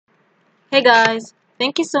Hey guys,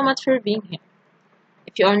 thank you so much for being here.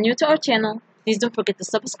 If you are new to our channel, please don't forget to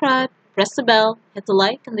subscribe, press the bell, hit the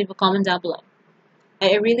like, and leave a comment down below.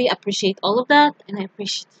 I really appreciate all of that, and I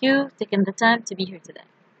appreciate you taking the time to be here today.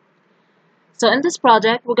 So in this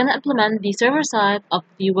project, we're going to implement the server side of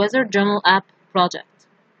the Weather Journal app project.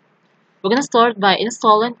 We're going to start by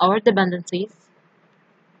installing our dependencies.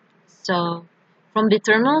 So from the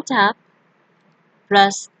Terminal tab,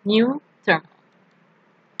 press New Terminal.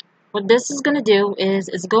 What this is going to do is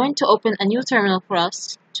it's going to open a new terminal for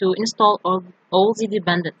us to install all the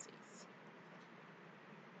dependencies.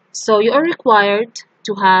 So you are required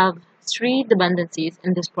to have 3 dependencies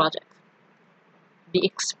in this project. The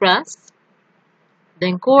express,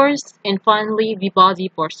 then course, and finally the body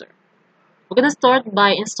parser. We're going to start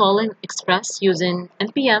by installing express using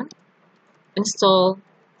npm install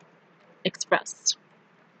express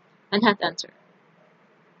and hit enter.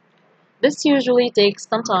 This usually takes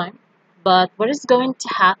some time, but what is going to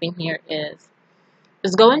happen here is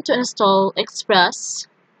it's going to install express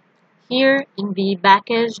here in the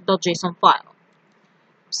package.json file.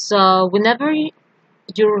 So whenever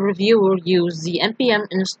your reviewer uses the npm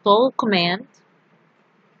install command,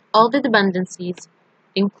 all the dependencies,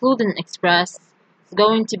 including express, is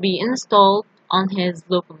going to be installed on his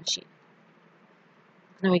local machine.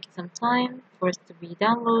 I'm going to wait some time for it to be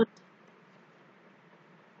downloaded.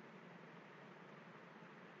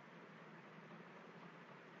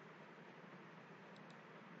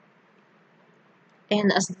 And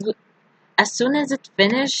as soon as it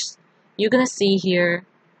finishes, you're gonna see here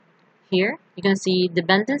you're gonna see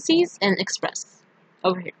dependencies and express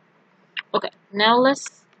over here. Okay, now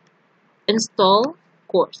let's install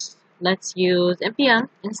course. Let's use npm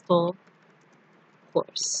install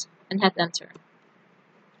course and hit enter.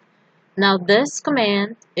 Now this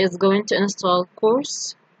command is going to install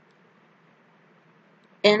course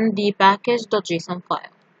in the package.json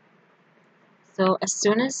file. So as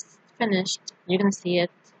soon as it's finished, you're gonna see it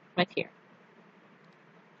right here.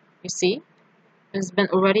 You see, it's been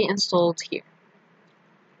already installed here.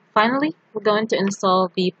 Finally, we're going to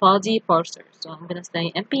install the body parser. So I'm going to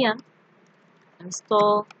say npm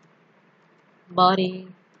install body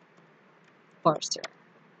parser.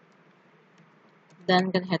 Then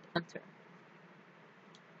I'm going to hit enter.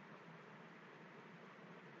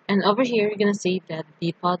 And over here, you're going to see that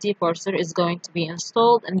the body parser is going to be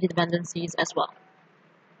installed and the dependencies as well.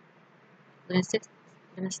 It's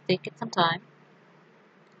going to take it some time.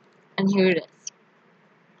 And here it is.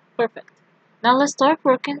 Perfect. Now let's start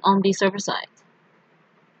working on the server side.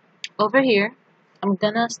 Over here, I'm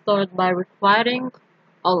gonna start by requiring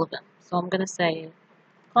all of them. So I'm gonna say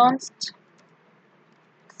const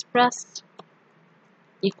express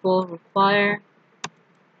equal require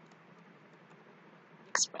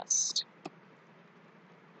express.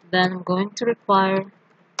 Then I'm going to require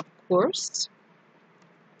course.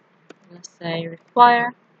 Let's say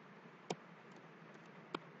require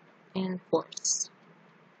and course.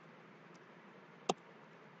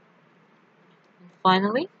 And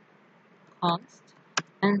finally, const.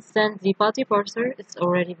 And since the body parser it's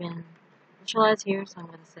already been initialized here, so I'm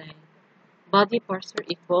going to say body parser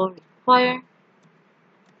equal require,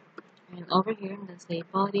 and over here I'm going to say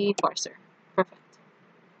body parser. Perfect.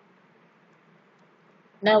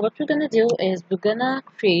 Now what we're going to do is we're going to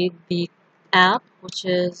create the app, which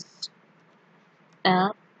is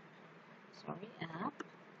app.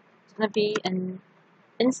 It's going to be an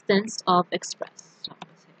instance of express. So I'm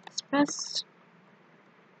going to say express.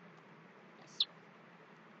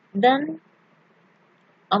 Then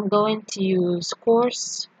I'm going to use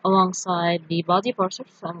course alongside the body parser.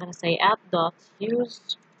 So I'm going to say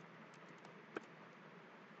app.use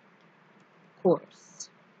course.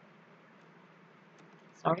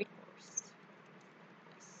 Course. Yes.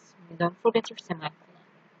 Don't forget your semicolon.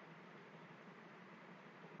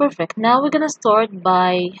 Perfect. Now we're going to start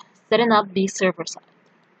by setting up the server side.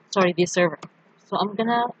 The server. So I'm going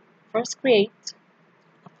to first create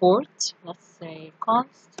a port. Let's say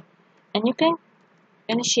const. And you can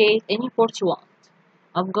initiate any port you want.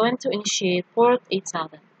 I'm going to initiate port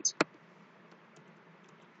 8000.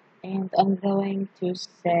 And I'm going to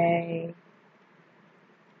say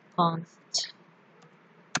const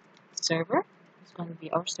server. It's going to be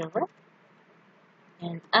our server.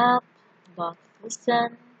 And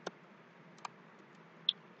app.listen.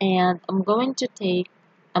 And I'm going to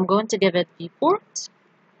give it the port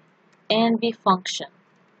and the function.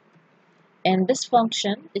 And this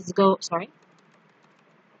function is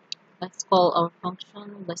let's call our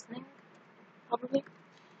function listening, probably.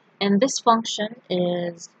 And this function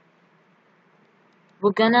is,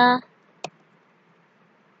 we're gonna,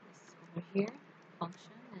 over here,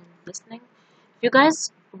 function, and listening. If you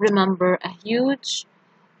guys remember, a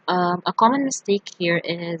common mistake here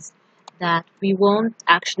is that we won't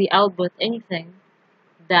actually output anything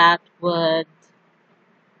that would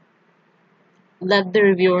let the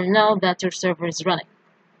reviewer know that your server is running.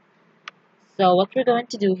 So what we're going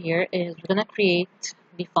to do here is we're going to create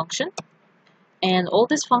the function, and all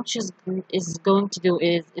this function is going to do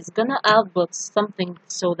is it's going to output something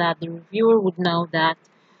so that the reviewer would know that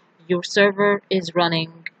your server is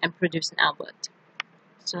running and producing output.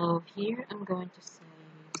 So here I'm going to say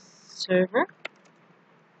server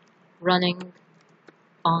running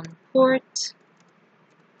on port,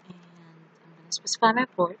 and I'm going to specify my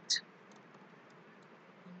port,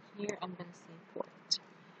 and here I'm going to say port.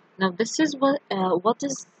 Now this is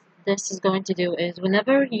this is going to do is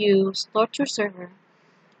whenever you start your server,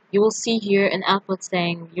 you will see here an output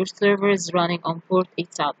saying your server is running on port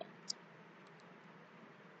 8000.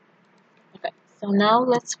 Okay, so now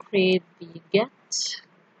let's create the get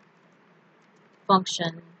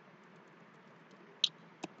function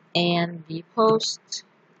and the post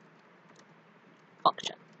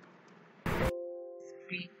function.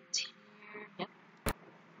 Create here, yep.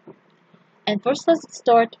 And first let's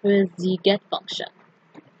start with the get function.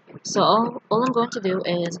 So all I'm going to do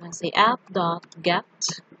is I'm going to say app.get.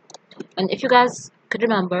 And if you guys could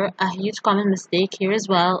remember, a huge common mistake here as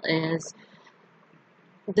well is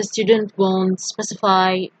the student won't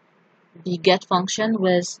specify the get function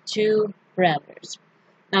with two parameters.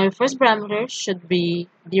 Now the first parameter should be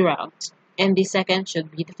the route and the second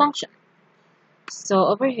should be the function. So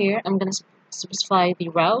over here I'm going to specify the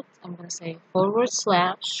route. I'm going to say /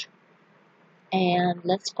 and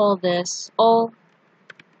let's call this all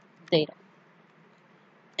data.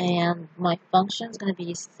 And my function is going to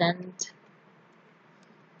be send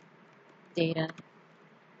data,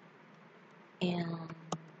 and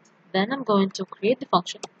then I'm going to create the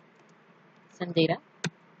function send data,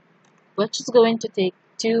 which is going to take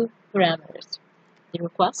two parameters, the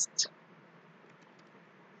request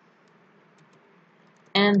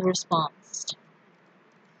and the response.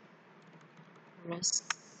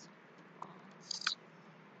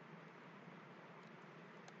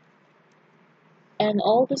 And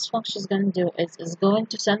all this function is going to do is going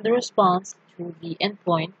to send the response to the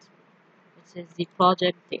endpoint, which is the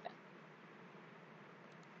project data.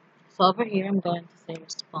 So over here I'm going to say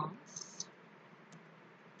response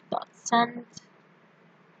dot send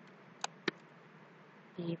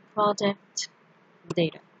the project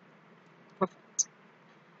data. Perfect.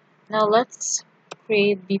 Now let's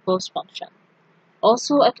create the post function.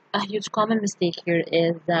 Also, a huge common mistake here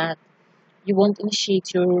is that you won't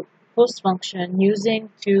initiate your post function using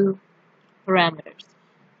two parameters,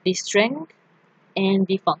 the string and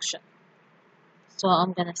the function. So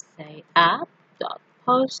I'm gonna say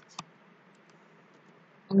app.post,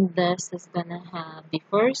 and this is gonna have the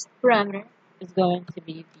first parameter is going to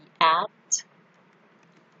be the app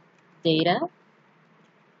data,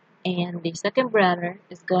 and the second parameter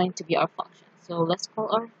is going to be our function. So let's call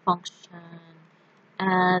our function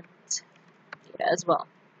add data as well.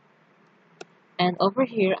 And over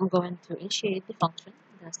here I'm going to initiate the function.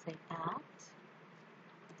 I'm gonna say add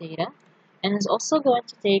data, and it's also going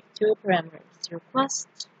to take two parameters, the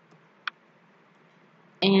request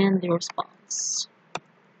and the response.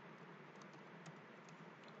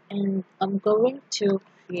 And I'm going to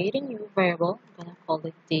create a new variable. I'm going to call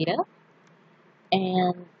it data,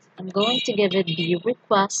 and I'm going to give it the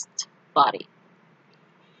request body.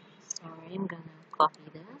 Sorry, I'm going to copy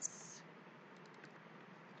this.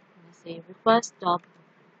 I'm going to say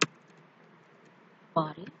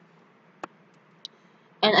request.body,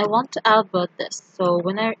 and I want to output this. So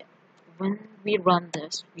when we run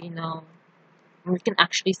this, we can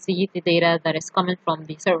actually see the data that is coming from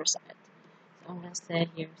the server side. So I'm going to say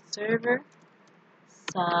here server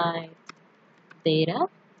side data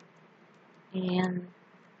and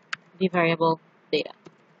the variable data.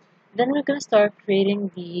 Then we're going to start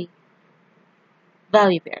creating the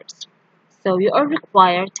value pairs. So you are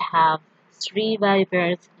required to have 3 value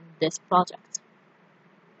pairs in this project.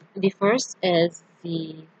 The first is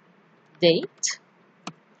the date,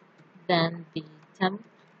 then the temp,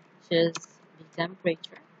 which is the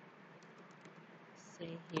temperature.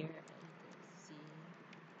 Say here is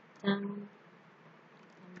the temperature.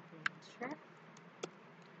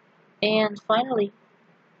 And finally,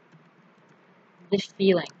 the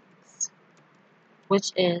feelings,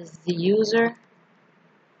 which is the user's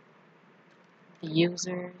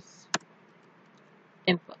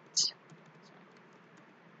input.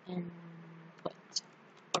 Perfect.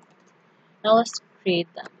 Now let's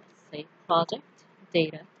create them. Let's say project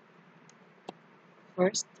data.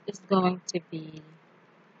 First is going to be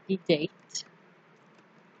the date.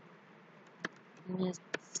 And it's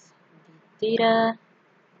the data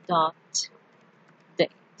dot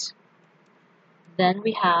date. Then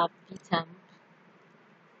we have the temp.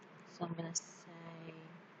 So I'm gonna say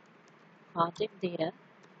project data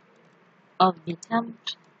of the temp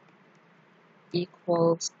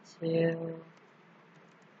equals to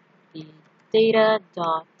the data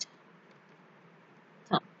dot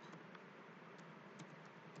temp.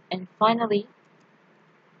 And finally,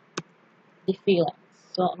 the field.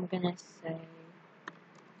 So I'm gonna say,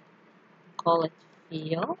 call it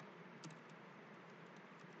field.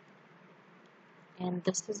 And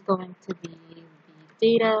this is going to be the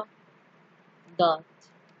data dot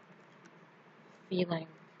feeling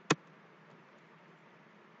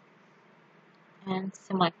and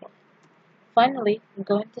semicolon. Finally, I'm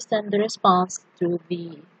going to send the response to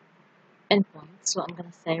the endpoint. So I'm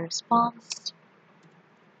going to say response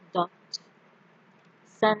dot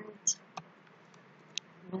send.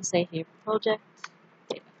 I'm going to say here project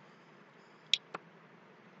data.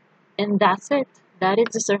 And that's it. That is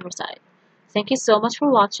the server side. Thank you so much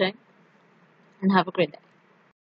for watching and have a great day.